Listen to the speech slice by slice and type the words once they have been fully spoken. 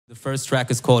The first track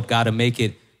is called Gotta Make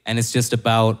It, and it's just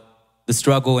about the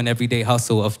struggle and everyday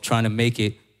hustle of trying to make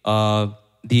it,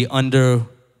 the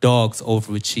underdogs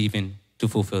overachieving to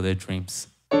fulfill their dreams.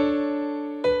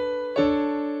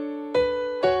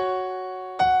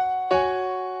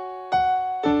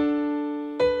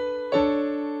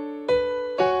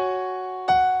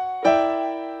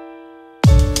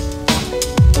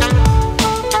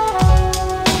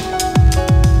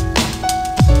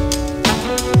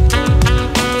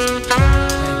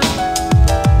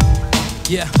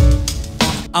 Yeah,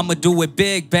 I'ma do it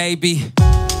big, baby.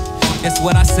 That's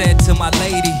what I said to my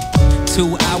lady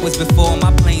 2 hours before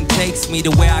my plane takes me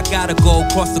to where I gotta go.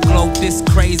 Across the globe, this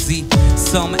crazy.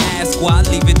 Some ask why I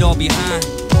leave it all behind.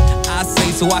 I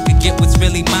say so I could get what's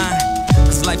really mine.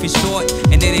 Cause life is short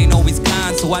and it ain't always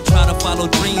kind. So I try to follow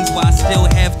dreams while I still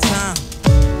have time.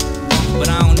 But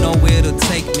I don't know where it'll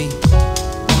take me.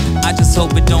 I just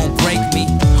hope it don't break me.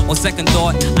 On second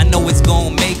thought, I know it's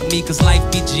gonna make me. Cause life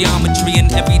be geometry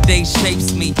and every day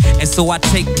shapes me. And so I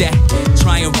take that,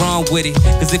 try and run with it.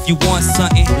 Cause if you want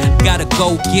something, gotta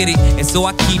go get it. And so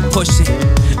I keep pushing,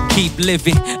 keep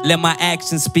living. Let my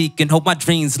actions speak and hope my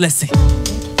dreams listen.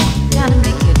 Gotta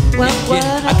make it, what,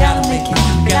 I gotta make it.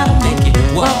 Gotta make it,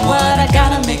 what, I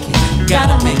gotta make it.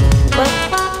 Gotta make it, what.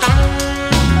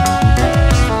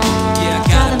 Yeah, I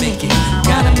gotta make it,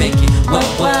 gotta make it. What,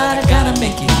 I gotta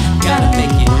make it. Gotta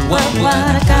make it, what,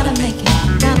 I gotta make it.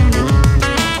 Gotta make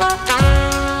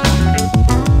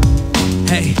it.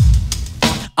 Hey,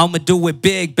 I'ma do it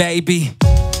big, baby.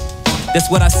 That's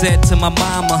what I said to my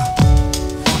mama.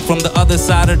 From the other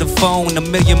side of the phone, a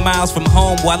million miles from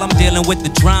home, while I'm dealing with the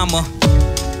drama.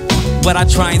 But I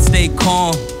try and stay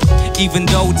calm, even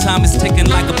though time is ticking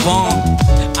like a bomb.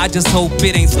 I just hope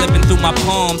it ain't slipping through my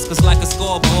palms. Cause like a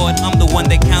scoreboard, I'm the one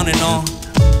they counting on.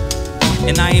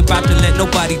 And I ain't about to let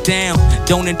nobody down.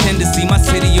 Don't intend to see my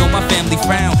city or my family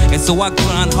frown. And so I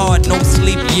grind hard, no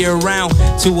sleep year round.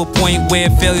 To a point where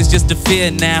failure's just a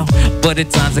fear now. But at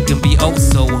times it can be oh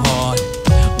so hard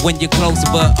when you're close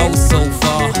but oh so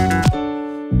far.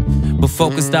 But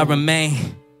focused I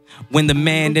remain when the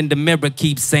man in the mirror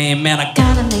keeps saying, man, I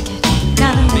gotta make it,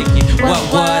 gotta make it.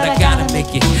 What, I gotta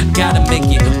make it, gotta make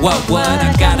it. What,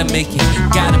 I gotta make it,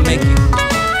 gotta make it.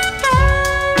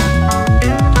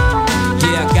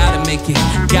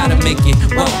 Gotta make it,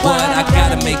 what, I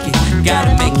gotta make it,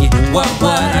 gotta make it, what,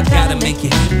 I gotta make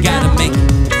it, gotta make it.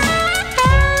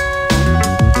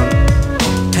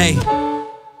 Hey,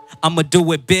 I'ma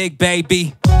do it big,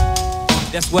 baby.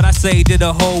 That's what I say to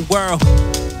the whole world,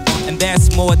 and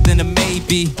that's more than a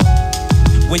maybe.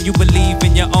 When you believe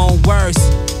in your own words,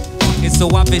 and so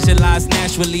I visualize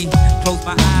naturally. Close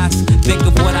my eyes, think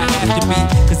of what I have to be.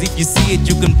 Cause if you see it,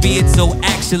 you can be it. So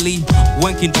actually,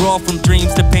 one can draw from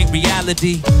dreams to paint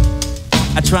reality.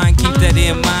 I try and keep that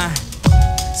in mind,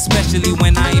 especially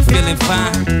when I ain't feeling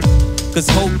fine. Cause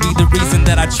hope be the reason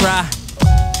that I try,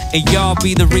 and y'all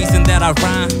be the reason that I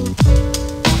rhyme.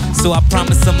 So I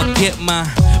promise I'ma get mine.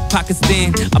 Pockets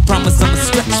thin, I promise I'ma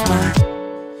stretch mine.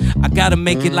 I gotta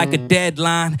make it like a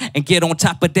deadline and get on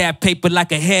top of that paper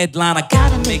like a headline. I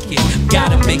gotta make it,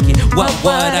 gotta make it. What,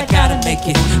 I gotta make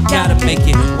it, gotta make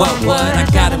it. What, I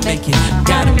gotta make it,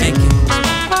 gotta make it.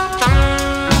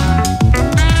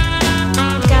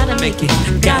 Gotta make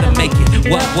it, gotta make it.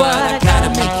 What, I gotta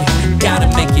make it, gotta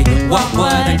make it. What,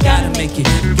 I gotta make it,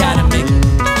 gotta make it.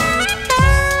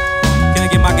 Can I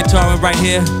get my guitar right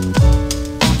here?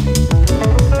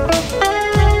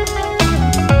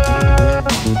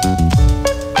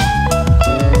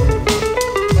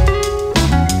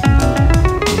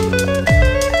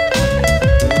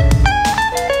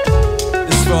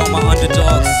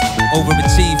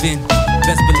 Overachieving,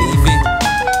 best believing.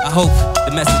 I hope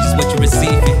the message is what you're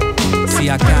receiving. See,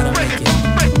 I gotta make it.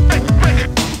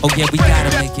 Oh yeah, we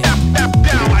gotta make it.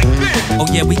 Oh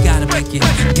yeah, we gotta make it.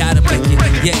 Gotta make it.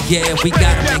 Yeah, we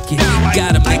gotta make it.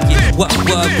 Gotta make it. What, we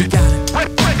gotta.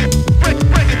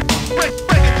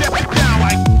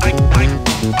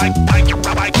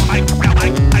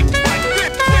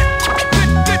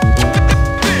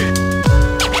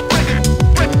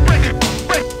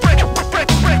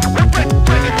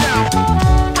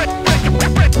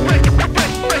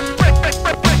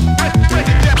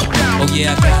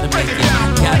 Yeah, I gotta make it,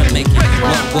 gotta make it.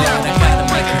 What, I gotta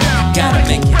make it, gotta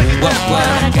make it. What,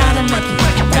 I gotta make it,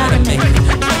 gotta make it.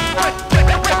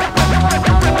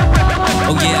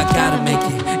 Oh yeah, I gotta make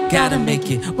it, gotta make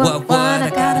it. What, I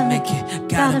gotta make it,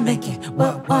 gotta make it.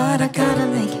 What, I gotta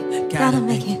make it, gotta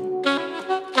make it.